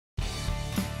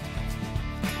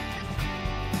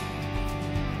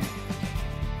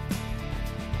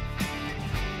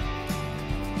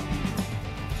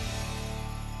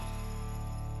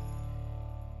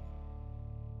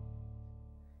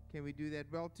can we do that?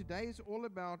 Well, today is all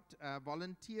about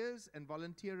volunteers and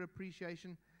volunteer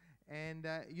appreciation. And,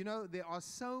 you know, there are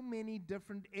so many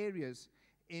different areas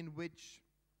in which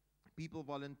people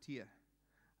volunteer.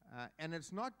 And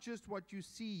it's not just what you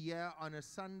see here on a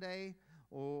Sunday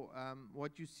or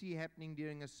what you see happening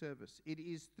during a service. It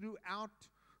is throughout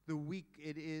the week.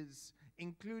 It is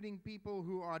including people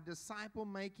who are disciple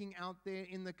making out there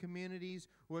in the communities,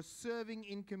 who are serving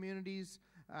in communities,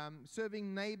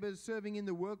 serving neighbors, serving in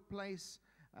the workplace,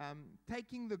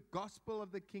 taking the gospel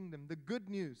of the kingdom, the good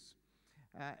news,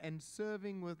 and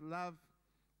serving with love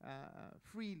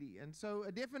freely. And so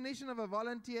a definition of a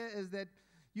volunteer is that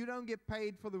you don't get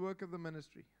paid for the work of the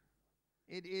ministry.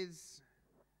 Is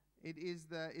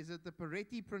it the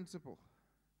Pareto principle?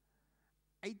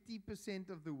 80%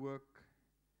 of the work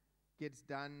gets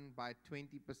done by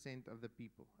 20% of the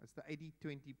people. It's the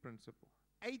 80-20 principle.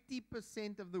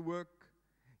 80% of the work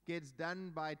gets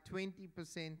done by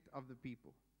 20% of the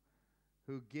people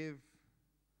who give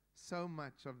so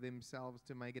much of themselves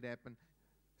to make it happen.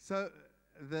 So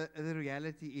the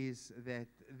reality is that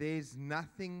there's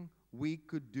nothing we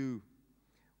could do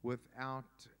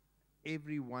without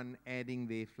everyone adding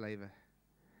their flavor.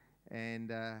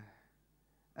 And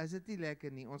is dit nie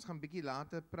lekker nie? Ons gaan bietjie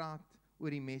later praat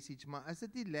oor die message, maar is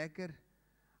dit nie lekker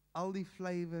al die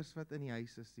flavors wat in die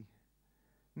huis is nie?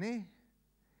 Nee?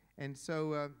 And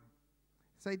so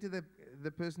say to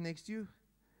the person next to you,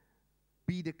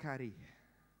 be the curry.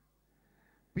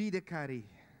 Be the curry.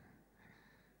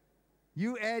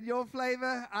 You add your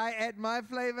flavor, I add my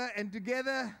flavor, and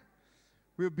together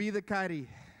we'll be the curry.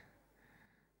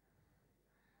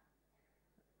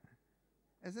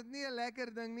 Is dit nie 'n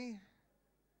lekker ding nie?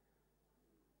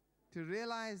 To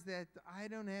realize that I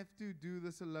don't have to do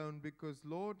this alone, because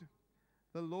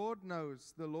the Lord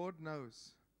knows.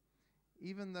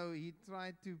 Even though he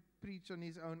tried to preach on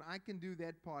his own, I can do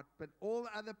that part, but all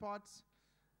the other parts,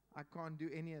 I can't do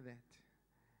any of that.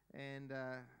 And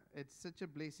it's such a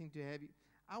blessing to have you.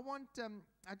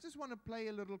 I just want to play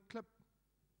a little clip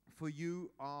for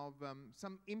you of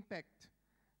some impact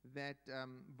that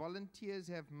volunteers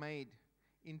have made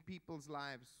in people's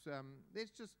lives.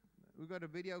 We've got a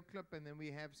video clip, and then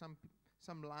we have some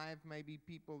live, maybe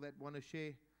people that want to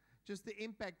share just the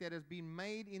impact that has been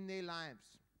made in their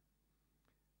lives.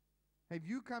 Have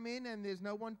you come in and there's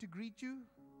no one to greet you?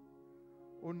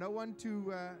 Or no one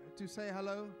to say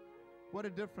hello? What a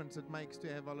difference it makes to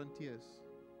have volunteers.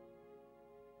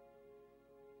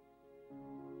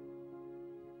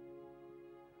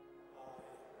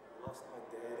 I lost my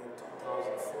dad in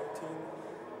 2014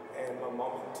 and my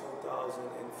mom in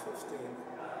 2015.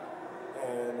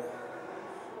 And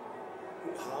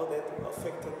how that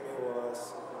affected me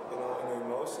was, in an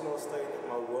emotional state at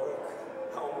my work.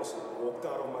 I almost walked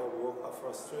out of my work of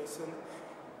frustration.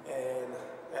 And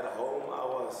at home, I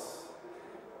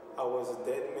was a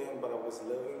dead man, but I was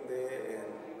living there,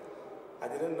 and I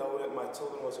didn't know that my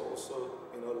children was also,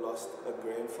 lost a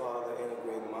grandfather and a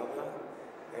grandmother,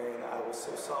 and I was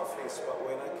so selfish. But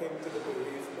when I came to the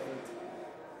bereavement,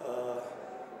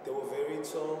 they were very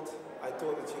chilled. I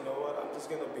thought that, you know what, I'm just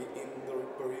going to be in the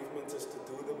bereavement just to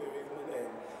do the bereavement and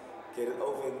get it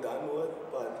over and done with.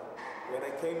 But when I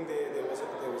came there, there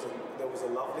was a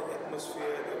lovely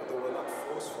atmosphere. They were not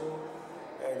forceful,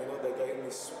 and they gave me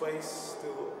space to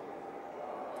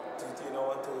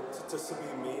just to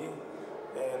be me.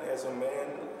 And as a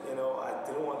man, I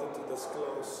didn't want them to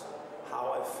disclose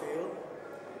how I feel.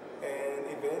 And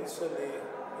eventually,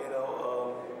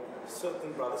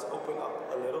 certain brothers opened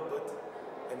up a little bit,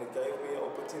 and it gave me an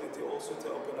opportunity also to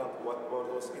open up what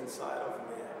was inside of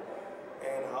me.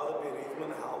 And how the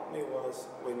bereavement helped me was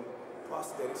when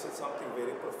Pastor Derek said something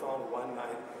very profound one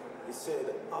night. He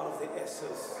said, out of the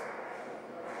ashes,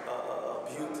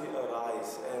 beauty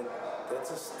arise. And that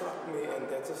just struck me, and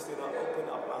that just opened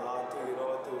up my heart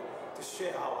to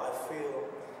share how I feel.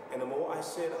 And the more I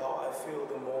shared how I feel,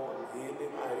 the more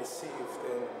healing I received,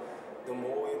 and the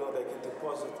more they can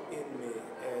deposit in me.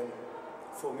 And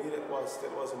for me, that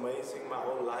was amazing. My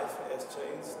whole life has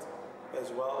changed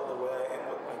as well, the way I am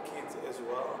with my kids as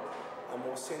well. I'm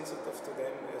more sensitive to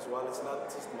them as well. It's not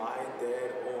just my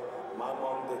dad or my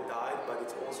mom that died, but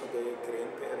it's also their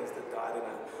grandparents that died, and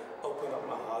I open up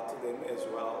my heart to them as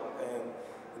well. And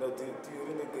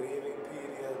during the grieving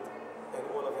period and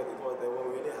all of it, they were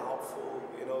really helpful.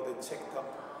 They checked up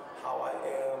how I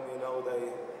am.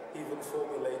 They even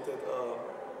formulated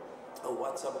a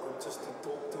WhatsApp group just to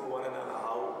talk to one another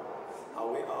how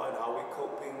we are and how we're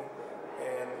coping.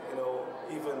 And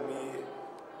even me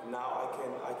now,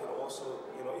 I can also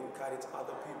encourage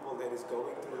other people that is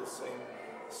going through the same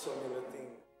similar thing.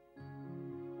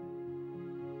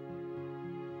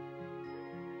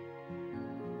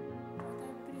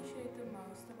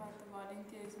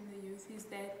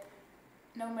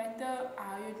 no matter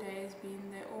how your day has been,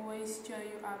 they always cheer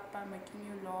you up by making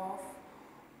you laugh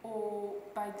or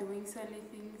by doing silly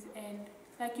things, and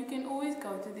like you can always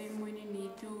go to them when you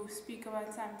need to speak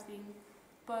about something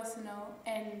personal,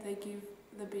 and they give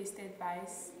the best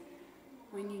advice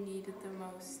when you need it the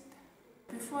most.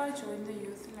 Before I joined the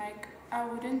youth, like I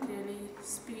wouldn't really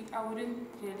speak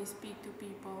to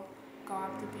people, go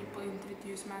up to people,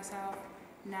 introduce myself.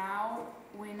 Now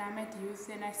when I'm at youth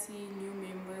and I see new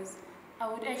members, I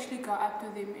would actually go up to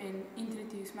them and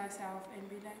introduce myself and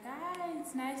be like, hi,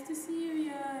 it's nice to see you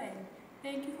here and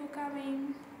thank you for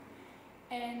coming.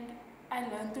 And I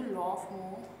learned to laugh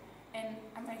more, and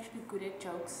I'm actually good at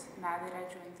jokes now that I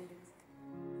joined the youth.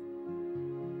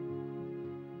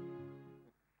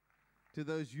 To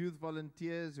those youth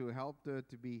volunteers who helped her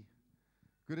to be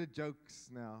good at jokes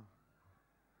now.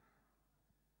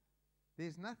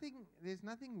 There's nothing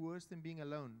worse than being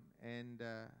alone and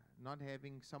not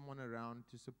having someone around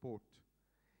to support.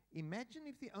 Imagine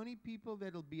if the only people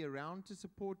that'll be around to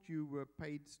support you were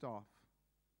paid staff.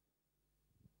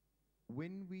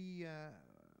 When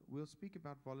we'll speak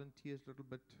about volunteers a little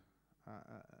bit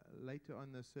later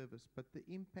on the service, but the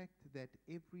impact that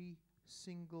every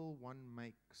single one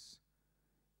makes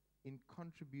in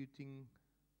contributing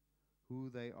who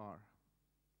they are.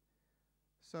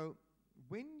 So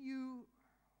when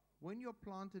you're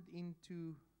planted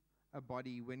into a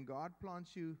body, when God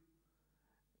plants you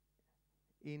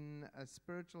in a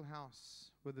spiritual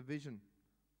house with a vision,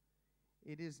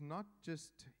 it is not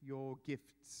just your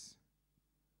gifts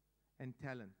and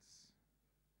talents.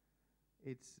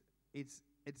 It's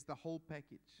the whole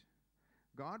package.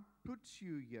 God puts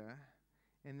you here,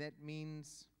 and that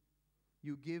means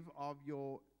you give of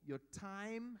your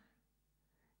time,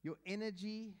 your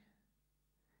energy,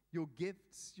 your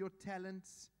gifts, your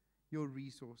talents, your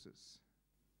resources.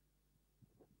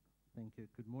 Thank you.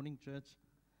 Good morning, church.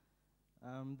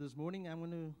 This morning I'm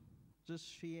going to just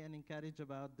share and encourage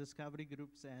about discovery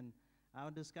groups and how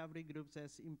discovery groups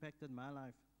has impacted my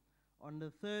life. On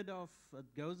the 3rd of, it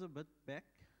goes a bit back,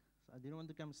 so I didn't want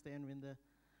to come stand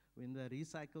when the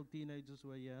recycled teenagers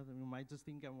were here. You might just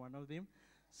think I'm one of them.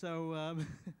 So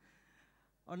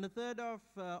on the 3rd of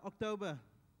October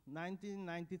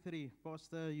 1993,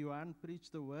 Pastor Johan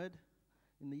preached the word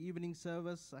in the evening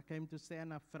service. I came to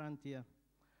stand up front here.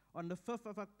 On the 5th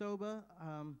of October,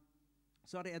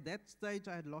 at that stage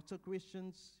I had lots of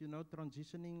questions,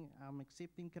 transitioning,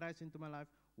 accepting Christ into my life.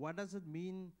 What does it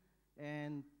mean?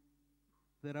 And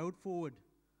the road forward,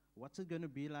 what's it going to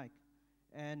be like?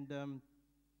 And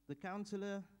the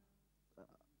counselor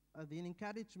then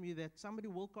encouraged me that somebody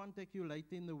will contact you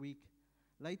later in the week.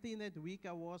 Later in that week,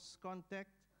 I was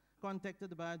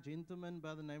contacted by a gentleman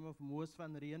by the name of Moos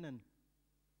van Rienen.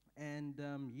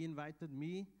 And he invited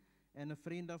me and a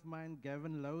friend of mine,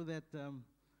 Gavin Lowe, that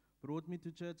brought me to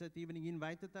church that evening. He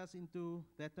invited us into,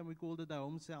 that time we called it a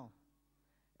home cell.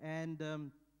 And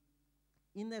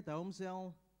in that home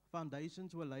cell,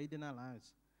 foundations were laid in our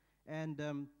lives. And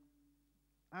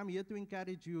I'm here to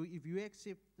encourage you, if you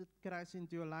accepted Christ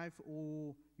into your life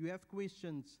or you have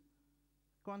questions,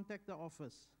 contact the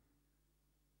office.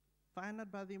 Find out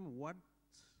by them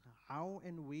how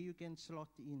and where you can slot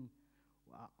in,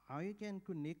 how you can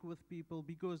connect with people,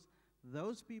 because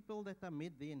those people that I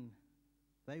met then,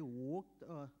 they walked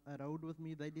a road with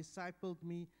me, they discipled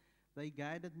me, they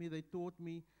guided me, they taught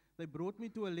me, they brought me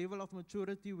to a level of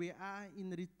maturity where I,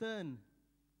 in return,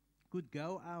 could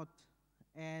go out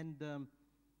and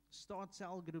start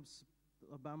cell groups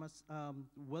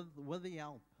with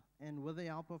the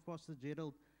help of Pastor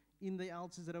Gerald in the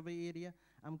Elsies River area.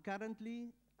 I'm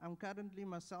currently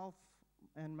myself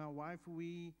and my wife,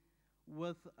 we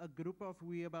with a group of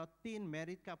about 10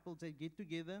 married couples that get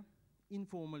together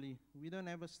informally. We don't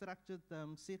have a structured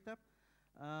setup,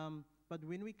 but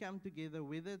when we come together,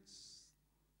 whether it's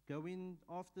going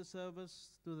after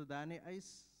service to the Dane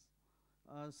Ice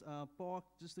park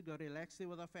just to go relax there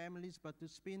with our families, but to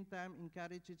spend time,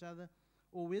 encourage each other,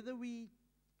 or whether we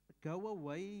go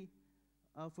away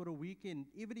for a weekend.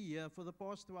 Every year, for the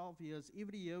past 12 years,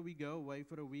 every year we go away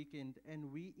for a weekend and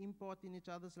we impart in each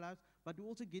other's lives, but we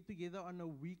also get together on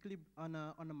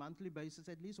a monthly basis,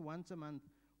 at least once a month,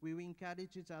 where we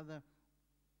encourage each other.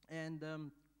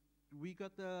 And we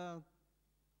got a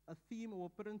theme or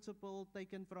principle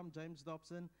taken from James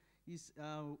Dobson.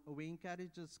 We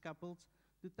encourages couples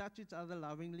to touch each other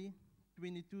lovingly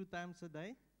 22 times a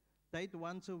day, date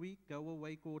once a week, go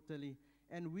away quarterly.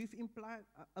 And we've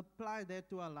applied that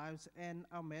to our lives, and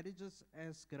our marriages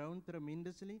has grown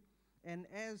tremendously. And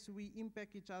as we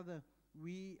impact each other,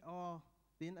 we are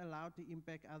then allowed to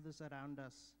impact others around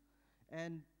us.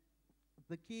 And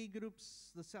the key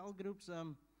groups, the cell groups,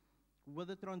 with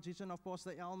the transition of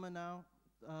Pastor Elmer now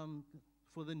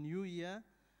for the new year,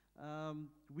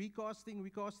 we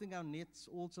casting our nets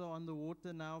also on the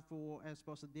water now for, as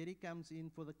Pastor Derek comes in,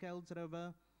 for the Kells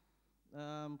River,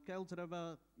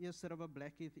 East River,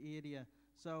 Blackheath area.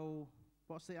 So,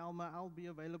 Pastor Elmer, I'll be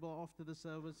available after the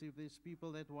service if there's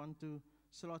people that want to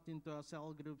slot into our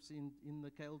cell groups in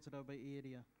the Kells River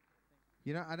area.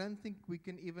 You know, I don't think we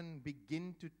can even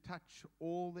begin to touch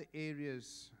all the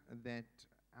areas that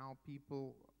our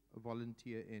people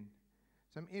volunteer in.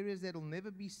 Some areas that will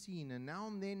never be seen, and now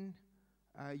and then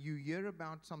you hear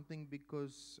about something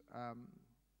because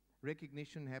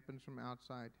recognition happens from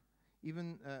outside.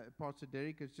 Even Pastor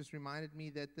Derek has just reminded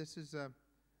me that this is the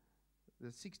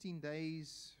 16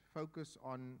 days focus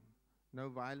on no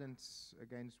violence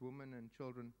against women and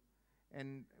children.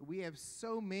 And we have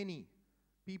so many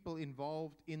people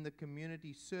involved in the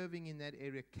community, serving in that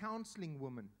area, counseling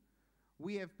women.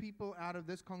 We have people out of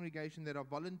this congregation that are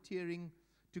volunteering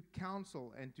to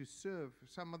counsel and to serve,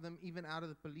 some of them even out of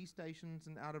the police stations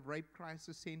and out of rape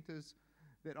crisis centers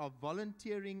that are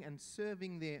volunteering and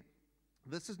serving there.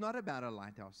 This is not about a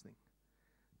lighthouse thing.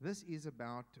 This is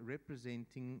about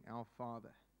representing our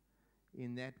Father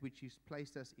in that which He's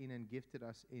placed us in and gifted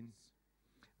us in.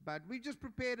 But we just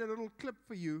prepared a little clip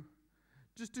for you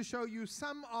just to show you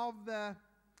some of the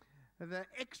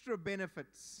extra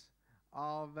benefits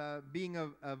of being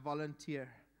a volunteer.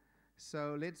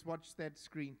 So let's watch that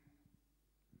screen.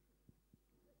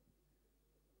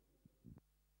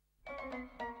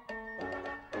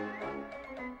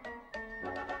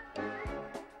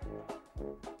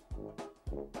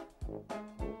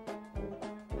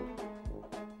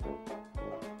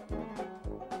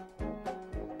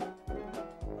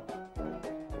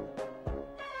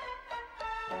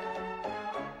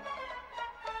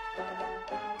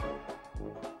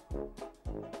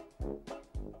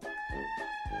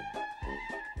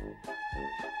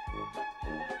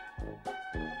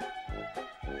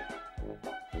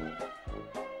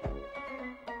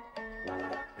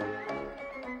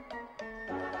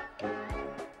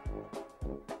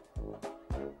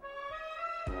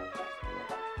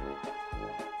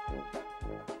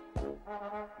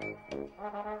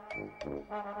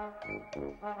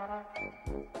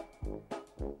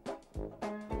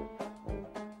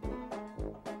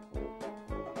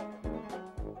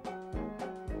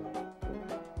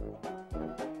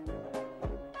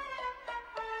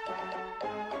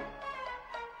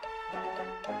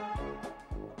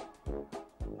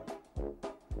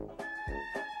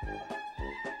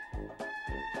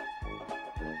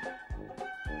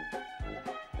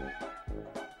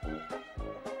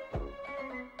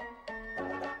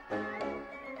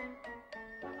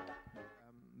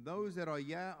 Those that are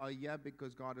here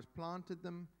because God has planted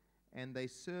them, and they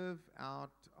serve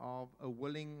out of a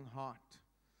willing heart.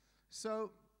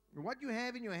 So what you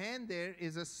have in your hand there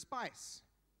is a spice.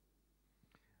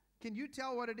 Can you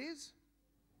tell what it is?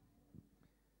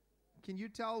 Can you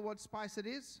tell what spice it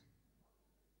is?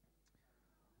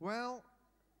 Well,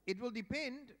 it will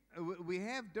depend. We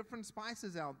have different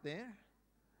spices out there.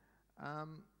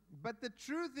 But the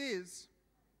truth is,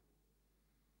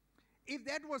 if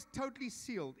that was totally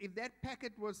sealed, if that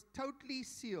packet was totally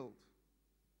sealed,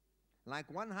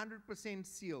 like 100%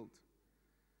 sealed,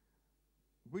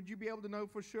 would you be able to know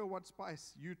for sure what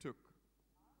spice you took?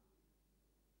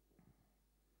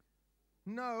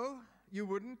 No, you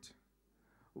wouldn't.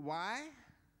 Why?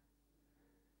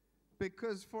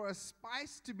 Because for a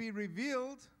spice to be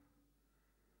revealed,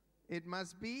 it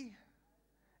must be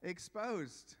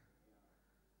exposed.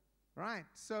 Right,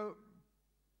 so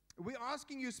we're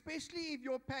asking you, especially if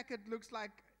your packet looks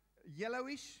like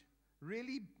yellowish,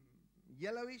 really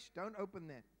yellowish, don't open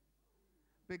that.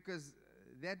 Because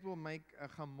that will make a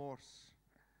gemors.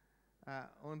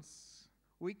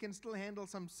 We can still handle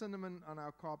some cinnamon on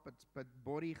our carpets, but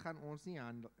body gaan ons nie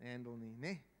handle nie,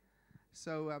 né?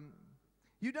 So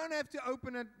you don't have to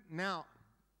open it now.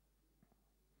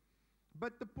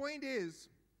 But the point is,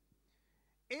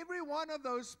 every one of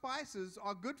those spices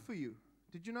are good for you.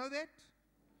 Did you know that?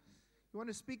 You want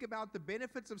to speak about the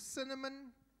benefits of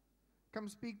cinnamon? Come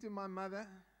speak to my mother.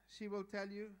 She will tell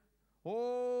you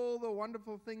all the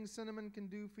wonderful things cinnamon can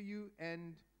do for you,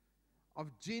 and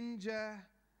of ginger,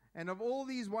 and of all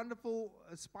these wonderful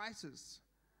spices.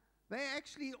 They're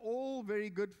actually all very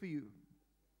good for you.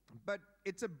 But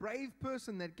it's a brave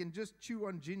person that can just chew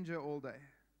on ginger all day.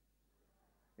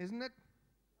 Isn't it?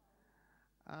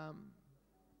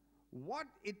 What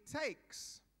it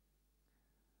takes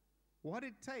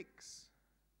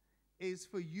is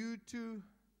for you to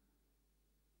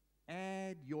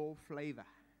add your flavor.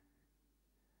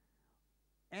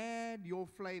 Add your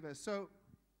flavor. So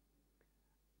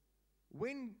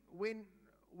when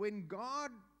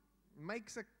God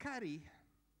makes a curry,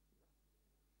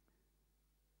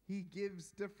 He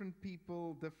gives different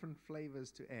people different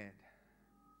flavors to add.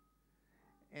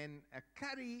 And a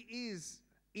curry is,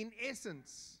 in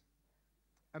essence,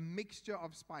 a mixture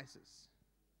of spices.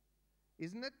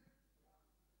 Isn't it?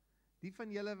 Die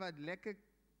van julle wat lekker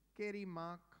curry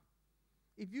maak.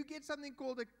 If you get something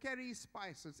called a curry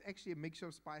spice, it's actually a mixture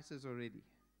of spices already.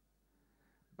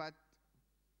 But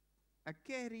a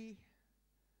curry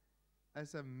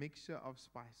is a mixture of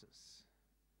spices.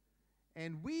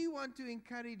 And we want to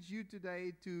encourage you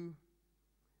today to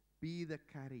be the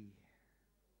curry.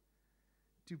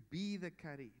 To be the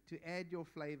curry, to add your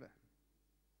flavor.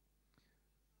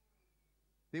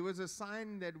 There was a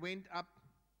sign that went up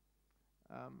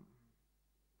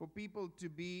for people to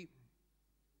be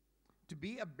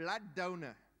a blood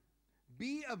donor.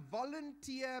 Be a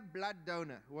volunteer blood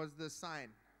donor was the sign.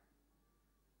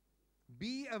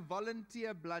 Be a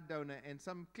volunteer blood donor. And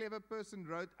some clever person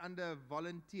wrote under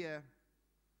volunteer,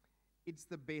 it's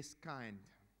the best kind.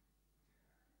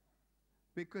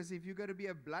 Because if you're going to be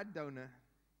a blood donor,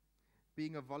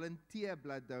 being a volunteer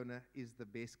blood donor is the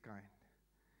best kind.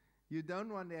 You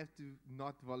don't want to have to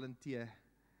not volunteer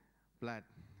blood.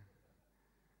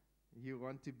 You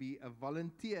want to be a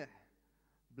volunteer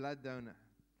blood donor.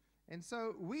 And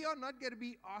so we are not going to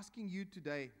be asking you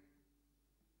today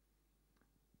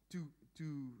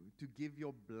to give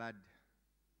your blood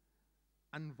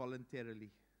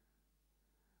involuntarily.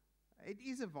 It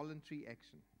is a voluntary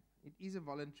action. It is a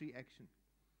voluntary action.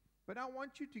 But I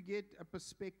want you to get a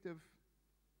perspective.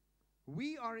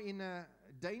 We are in a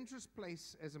dangerous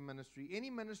place as a ministry. Any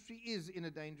ministry is in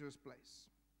a dangerous place.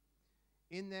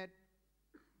 In that,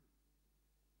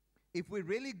 if we're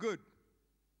really good,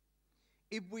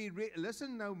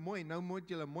 listen nou mooi, nou moet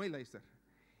julle mooi luister.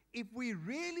 If we're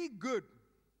really good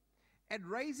at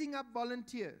raising up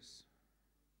volunteers,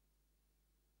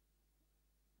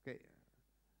 okay,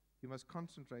 you must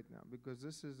concentrate now because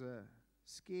this is a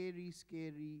scary,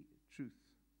 scary truth.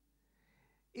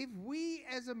 If we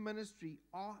as a ministry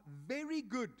are very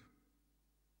good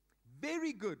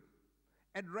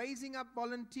at raising up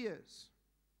volunteers,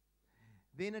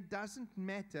 then it doesn't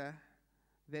matter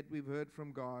that we've heard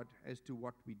from God as to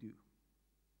what we do.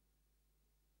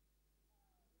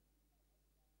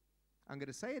 I'm going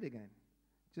to say it again,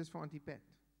 just for Auntie Pat.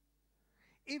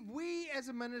 If we as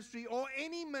a ministry, or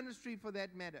any ministry for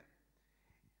that matter,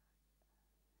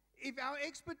 if our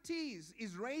expertise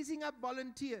is raising up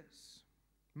volunteers,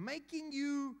 making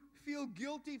you feel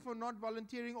guilty for not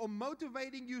volunteering, or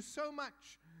motivating you so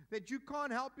much that you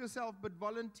can't help yourself but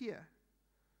volunteer,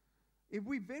 if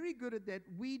we're very good at that,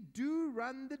 we do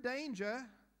run the danger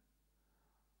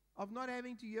of not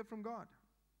having to hear from God.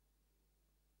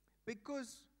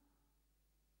 Because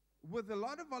with a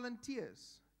lot of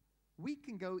volunteers, we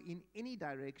can go in any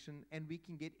direction and we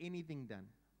can get anything done,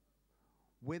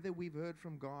 whether we've heard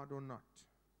from God or not.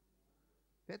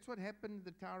 That's what happened at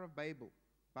the Tower of Babel,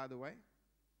 by the way.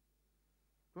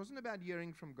 It wasn't about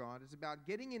hearing from God. It's about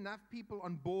getting enough people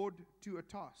on board to a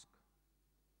task.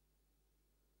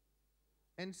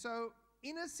 And so,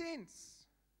 in a sense,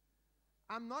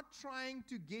 I'm not trying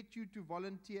to get you to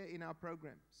volunteer in our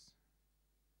programs.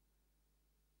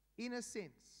 In a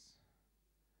sense,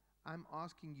 I'm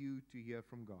asking you to hear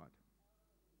from God.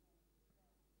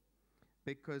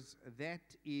 Because that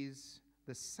is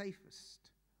the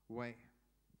safest way.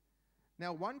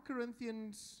 Now, 1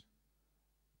 Corinthians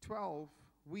 12,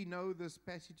 we know this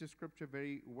passage of Scripture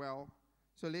very well.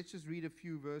 So let's just read a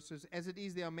few verses. As it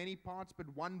is, there are many parts, but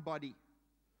one body.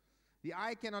 The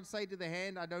eye cannot say to the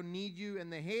hand, I don't need you.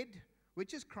 And the head,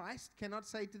 which is Christ, cannot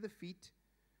say to the feet,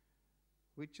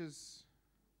 which is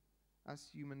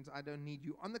us humans, I don't need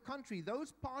you. On the contrary,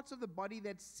 those parts of the body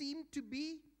that seem to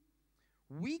be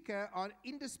weaker are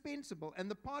indispensable. And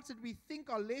the parts that we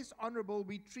think are less honorable,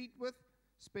 we treat with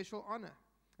special honor.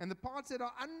 And the parts that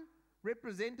are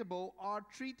unrepresentable are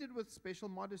treated with special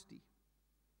modesty.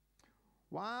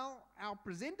 While our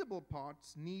presentable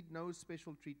parts need no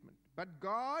special treatment. But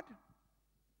God,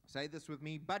 say this with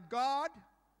me, but God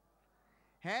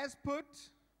has put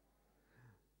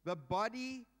the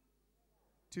body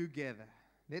together.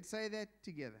 Let's say that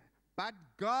together. But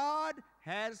God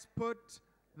has put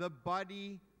the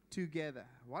body together.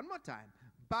 One more time.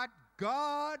 But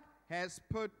God has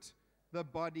put the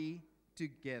body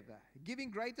together, giving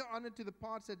greater honor to the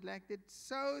parts that lacked it,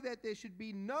 so that there should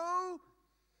be no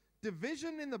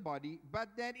division in the body, but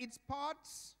that its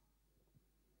parts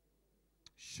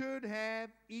should have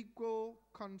equal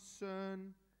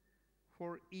concern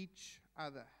for each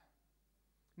other.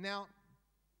 Now,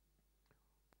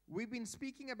 we've been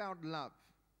speaking about love.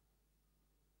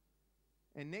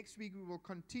 And next week we will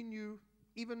continue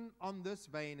even on this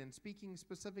vein and speaking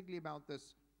specifically about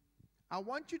this. I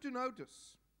want you to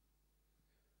notice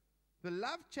the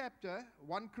love chapter,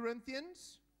 1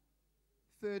 Corinthians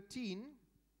 13,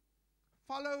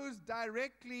 follows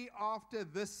directly after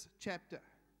this chapter.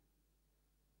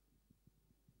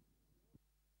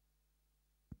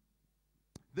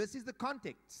 This is the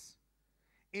context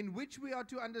in which we are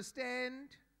to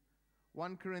understand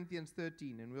 1 Corinthians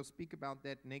 13, and we'll speak about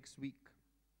that next week.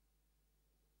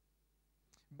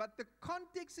 But the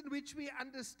context in which we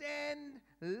understand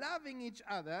loving each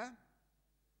other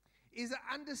is an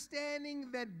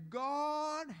understanding that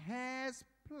God has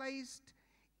placed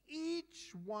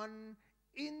each one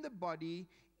in the body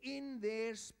in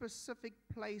their specific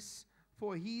place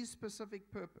for His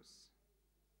specific purpose.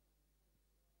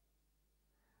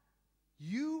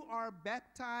 You are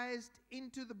baptized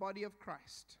into the body of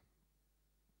Christ.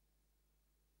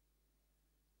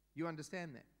 You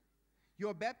understand that? You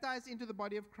are baptized into the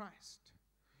body of Christ.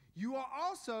 You are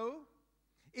also,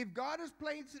 if God has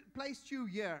placed you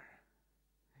here,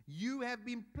 you have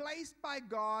been placed by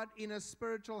God in a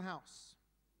spiritual house.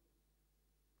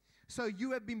 So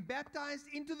you have been baptized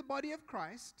into the body of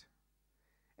Christ,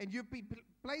 and you've been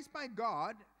placed by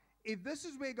God. If this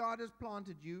is where God has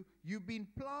planted you, you've been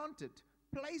planted,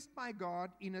 placed by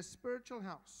God in a spiritual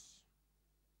house.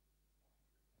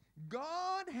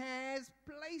 God has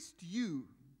placed you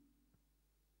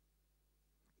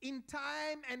in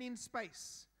time and in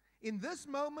space, in this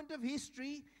moment of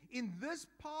history, in this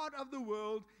part of the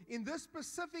world, in this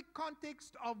specific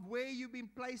context of where you've been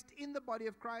placed in the body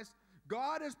of Christ.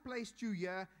 God has placed you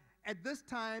here at this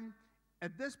time,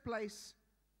 at this place,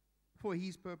 for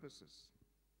His purposes.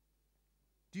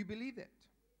 Do you believe that?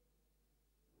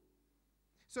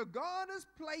 So God has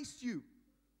placed you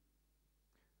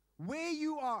where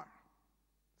you are.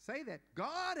 Say that.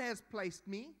 God has placed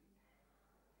me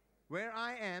where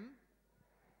I am.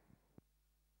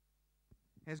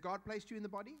 Has God placed you in the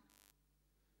body?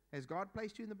 Has God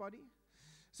placed you in the body?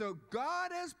 So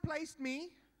God has placed me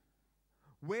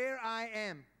where I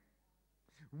am.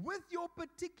 With your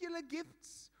particular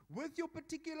gifts, with your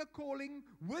particular calling,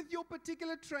 with your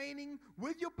particular training,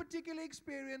 with your particular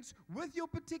experience, with your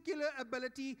particular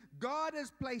ability, God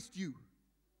has placed you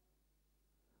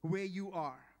where you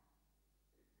are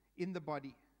in the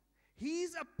body.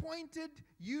 He's appointed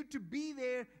you to be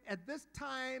there at this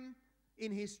time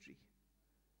in history.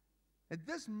 At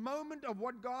this moment of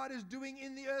what God is doing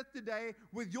in the earth today,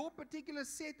 with your particular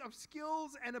set of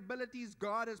skills and abilities,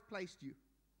 God has placed you.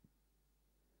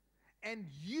 And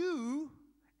you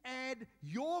add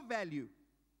your value.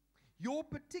 Your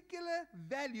particular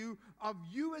value of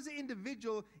you as an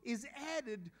individual is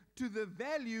added to the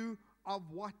value of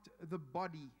what the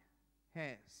body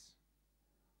has.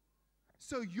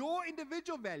 So your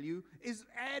individual value is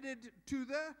added to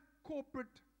the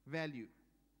corporate value.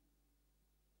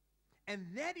 And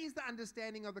that is the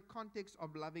understanding of the context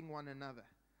of loving one another.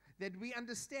 That we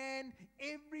understand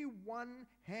everyone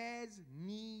has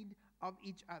need of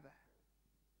each other.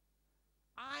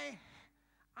 I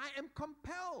am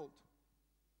compelled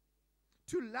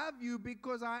to love you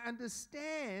because I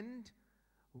understand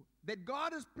that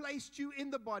God has placed you in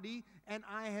the body and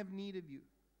I have need of you.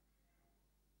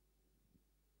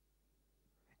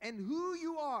 And who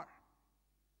you are,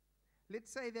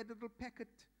 let's say that little packet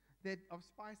of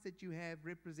spice that you have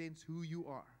represents who you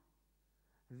are.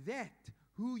 That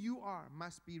who you are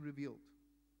must be revealed.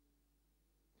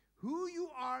 Who you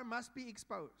are must be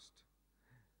exposed.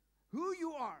 Who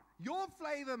you are, your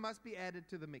flavor must be added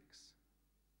to the mix.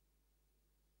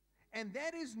 And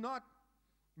that is not,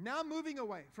 now moving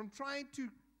away from trying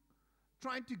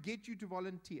to get you to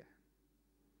volunteer.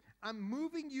 I'm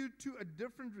moving you to a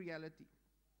different reality.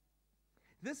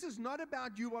 This is not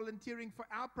about you volunteering for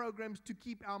our programs to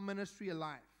keep our ministry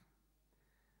alive.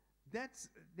 That's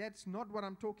not what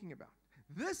I'm talking about.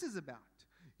 This is about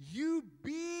you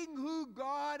being who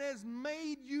God has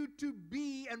made you to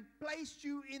be and placed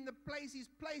you in the place He's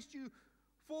placed you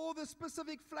for the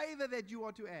specific flavor that you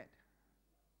are to add.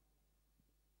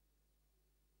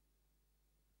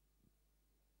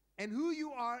 And who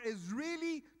you are is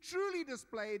really, truly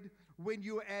displayed when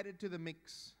you are added to the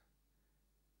mix.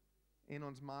 En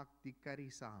ons maak die curry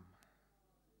saam.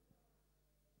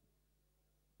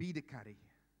 Be the curry.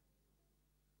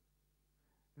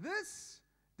 This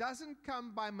doesn't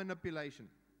come by manipulation.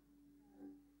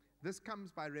 This comes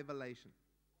by revelation.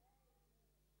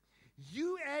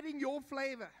 You adding your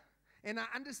flavor and an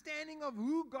understanding of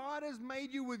who God has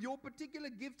made you with your particular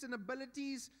gifts and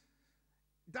abilities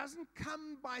doesn't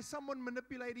come by someone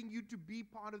manipulating you to be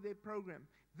part of their program.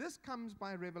 This comes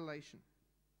by revelation.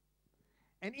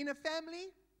 And in a family,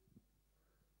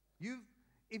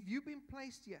 if you've been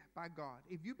placed here by God,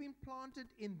 if you've been planted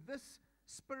in this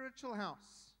spiritual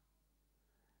house,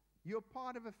 you're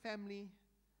part of a family,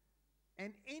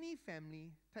 and any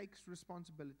family takes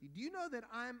responsibility. Do you know that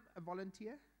I'm a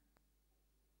volunteer?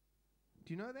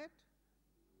 Do you know that?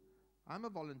 I'm a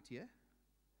volunteer.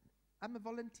 I'm a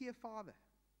volunteer father.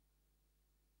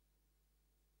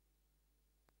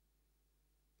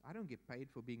 I don't get paid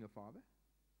for being a father.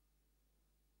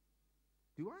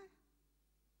 Do I?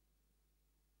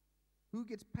 Who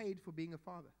gets paid for being a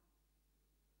father?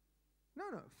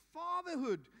 No.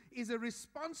 Fatherhood is a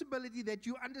responsibility that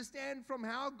you understand from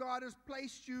how God has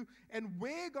placed you and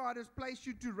where God has placed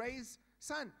you to raise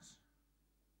sons.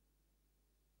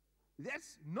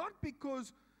 That's not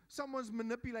because someone's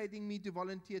manipulating me to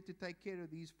volunteer to take care of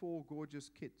these 4 gorgeous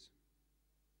kids.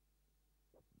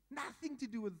 Nothing to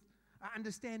do with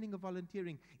understanding of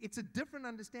volunteering. It's a different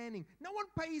understanding. No one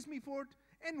pays me for it,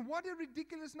 and what a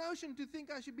ridiculous notion to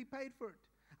think I should be paid for it.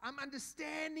 I'm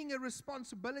understanding a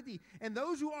responsibility, and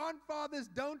those who aren't fathers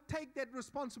don't take that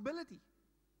responsibility.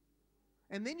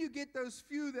 And then you get those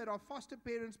few that are foster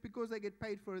parents because they get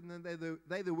paid for it, and then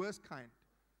they're the worst kind.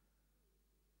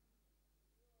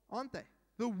 Aren't they?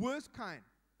 The worst kind.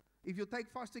 If you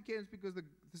take foster care, it's because the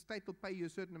state will pay you a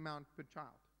certain amount per child.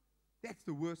 That's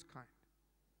the worst kind.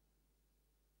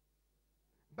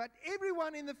 But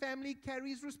everyone in the family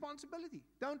carries responsibility,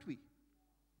 don't we?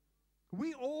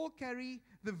 We all carry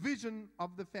the vision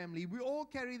of the family. We all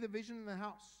carry the vision in the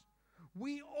house.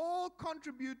 We all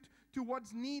contribute to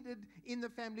what's needed in the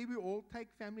family. We all take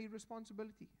family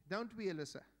responsibility. Don't we,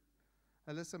 Alyssa?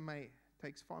 Alyssa May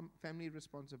takes family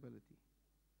responsibility.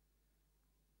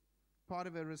 Part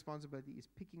of her responsibility is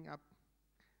picking up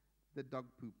the dog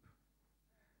poop.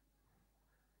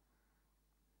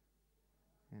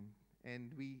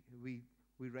 And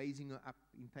we're raising her up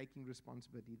in taking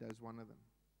responsibility. That's one of them.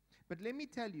 But let me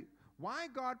tell you, why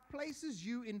God places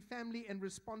you in family and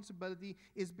responsibility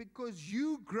is because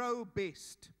you grow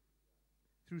best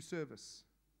through service.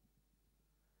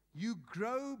 You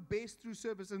grow best through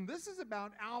service. And this is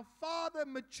about our Father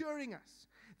maturing us.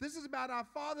 This is about our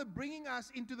Father bringing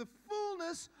us into the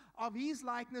fullness of His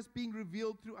likeness being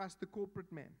revealed through us, the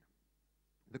corporate man,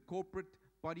 the corporate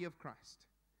body of Christ.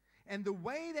 And the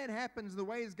way that happens, the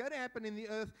way it's going to happen in the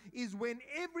earth, is when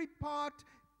every part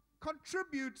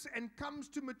contributes and comes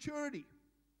to maturity.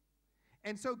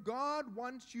 And so God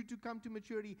wants you to come to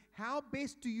maturity. How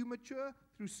best do you mature?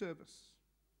 Through service.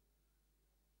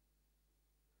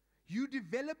 You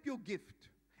develop your gift,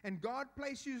 and God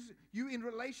places you in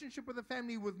relationship with a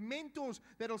family, with mentors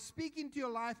that will speak into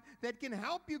your life that can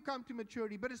help you come to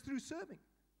maturity, but it's through serving.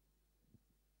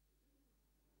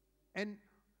 And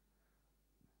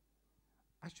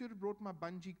I should have brought my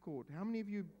bungee cord. How many of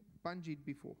you bungeed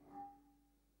before?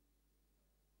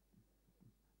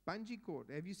 Bungee cord.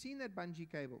 Have you seen that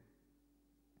bungee cable?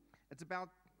 It's about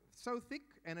so thick,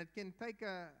 and it can take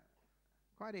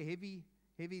quite a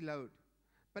heavy load.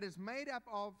 But it's made up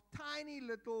of tiny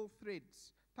little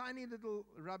threads, tiny little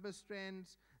rubber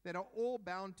strands that are all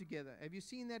bound together. Have you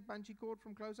seen that bungee cord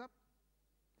from close up?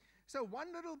 So one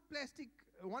little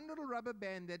rubber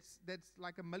band that's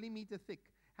like a millimeter thick.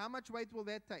 How much weight will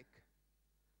that take?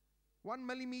 1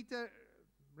 millimeter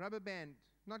rubber band,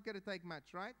 not going to take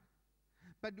much, right?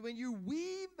 But when you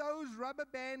weave those rubber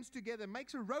bands together, it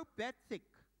makes a rope that thick.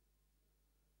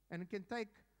 And it can take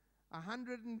a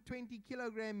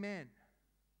 120-kilogram man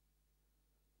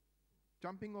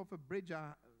jumping off a bridge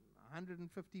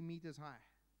 150 meters high.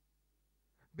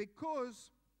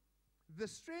 Because the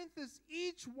strength is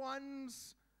each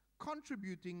one's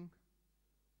contributing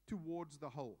towards the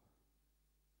whole.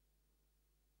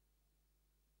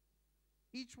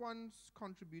 Each one's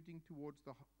contributing towards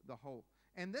the whole.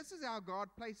 And this is how God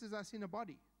places us in a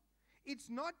body. It's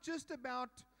not just about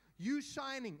you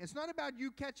shining. It's not about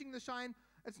you catching the shine.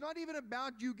 It's not even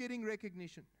about you getting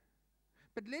recognition.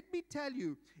 But let me tell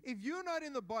you, if you're not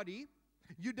in the body,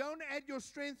 you don't add your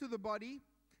strength to the body,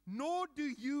 nor do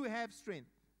you have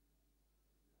strength.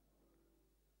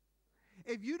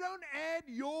 If you don't add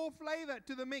your flavor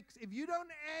to the mix, if you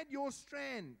don't add your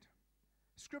strand,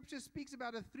 Scripture speaks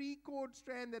about a 3-cord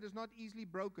strand that is not easily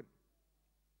broken.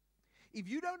 If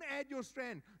you don't add your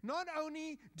strand, not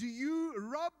only do you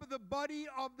rob the body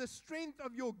of the strength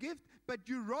of your gift, but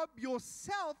you rob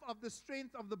yourself of the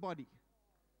strength of the body.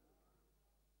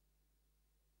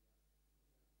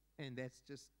 And that's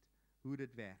just hoe dit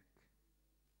werk.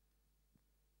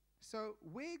 So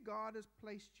where God has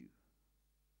placed you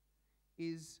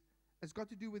is has got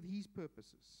to do with His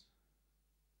purposes.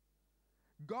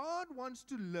 God wants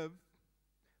to live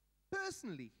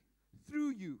personally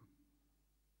through you.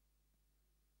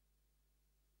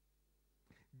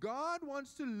 God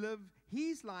wants to live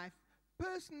His life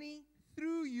personally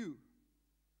through you.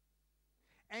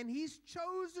 And He's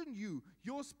chosen you,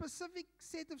 your specific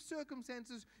set of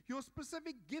circumstances, your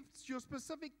specific gifts, your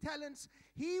specific talents.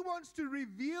 He wants to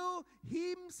reveal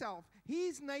Himself,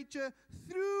 His nature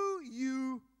through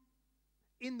you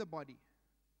in the body,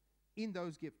 in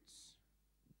those gifts.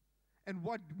 And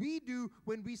what we do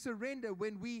when we surrender,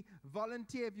 when we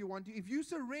volunteer, if you want to, if you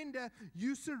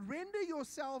surrender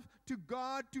yourself to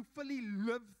God to fully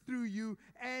live through you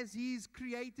as He's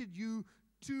created you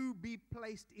to be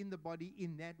placed in the body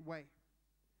in that way.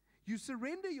 You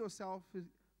surrender yourself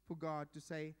for God to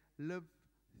say, live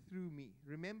through me.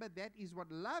 Remember, that is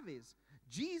what love is.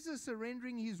 Jesus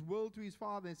surrendering His will to His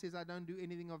Father and says, I don't do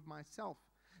anything of myself.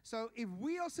 So if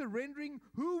we are surrendering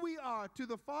who we are to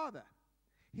the Father,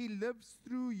 He lives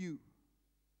through you.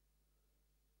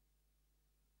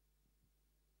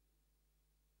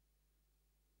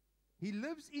 He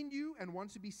lives in you and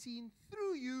wants to be seen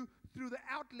through you, through the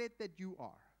outlet that you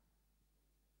are.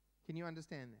 Can you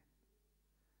understand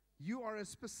that? You are a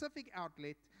specific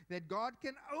outlet that God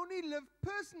can only live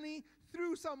personally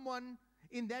through someone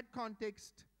in that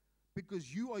context,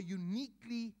 because you are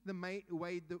uniquely made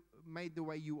the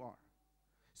way you are.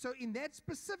 So in that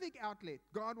specific outlet,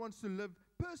 God wants to live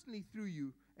personally through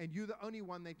you, and you're the only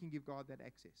one that can give God that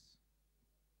access.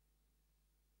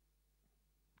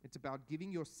 It's about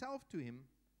giving yourself to Him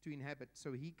to inhabit,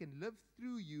 so He can live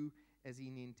through you as He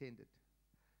intended.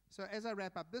 So as I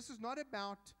wrap up, this is not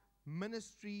about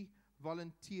ministry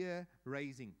volunteer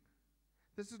raising.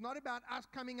 This is not about us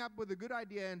coming up with a good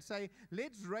idea and say,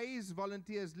 let's raise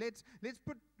volunteers, let's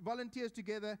put volunteers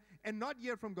together and not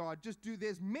hear from God. Just do.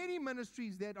 There's many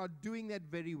ministries that are doing that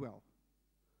very well,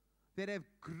 that have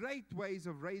great ways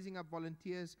of raising up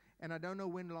volunteers, and I don't know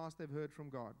when last they've heard from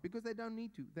God, because they don't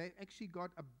need to. They actually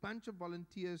got a bunch of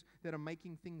volunteers that are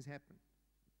making things happen.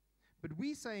 But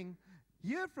we're saying,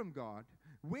 hear from God,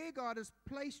 where God has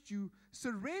placed you,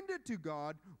 surrender to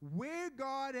God, where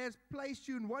God has placed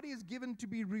you and what He has given to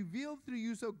be revealed through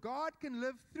you, so God can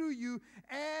live through you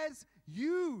as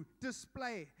you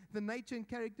display the nature and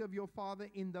character of your Father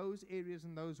in those areas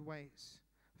and those ways.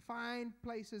 Find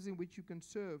places in which you can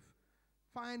serve.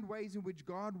 Find ways in which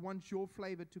God wants your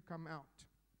flavor to come out.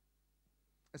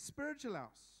 A spiritual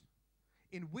house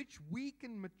in which we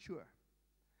can mature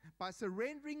by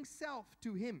surrendering self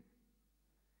to Him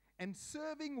and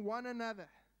serving one another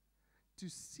to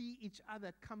see each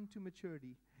other come to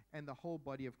maturity and the whole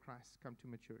body of Christ come to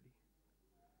maturity.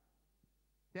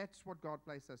 That's what God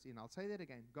placed us in. I'll say that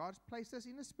again. God's placed us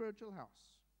in a spiritual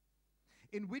house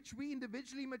in which we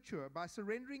individually mature by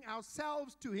surrendering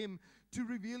ourselves to Him to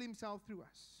reveal Himself through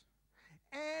us.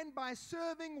 And by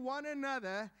serving one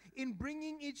another in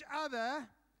bringing each other,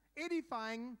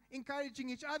 edifying, encouraging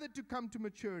each other to come to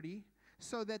maturity,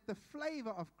 so that the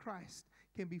flavor of Christ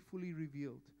can be fully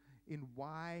revealed in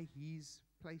why He's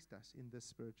placed us in this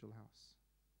spiritual house.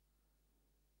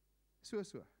 So.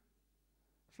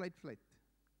 Fluit.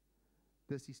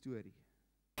 Dis die storie.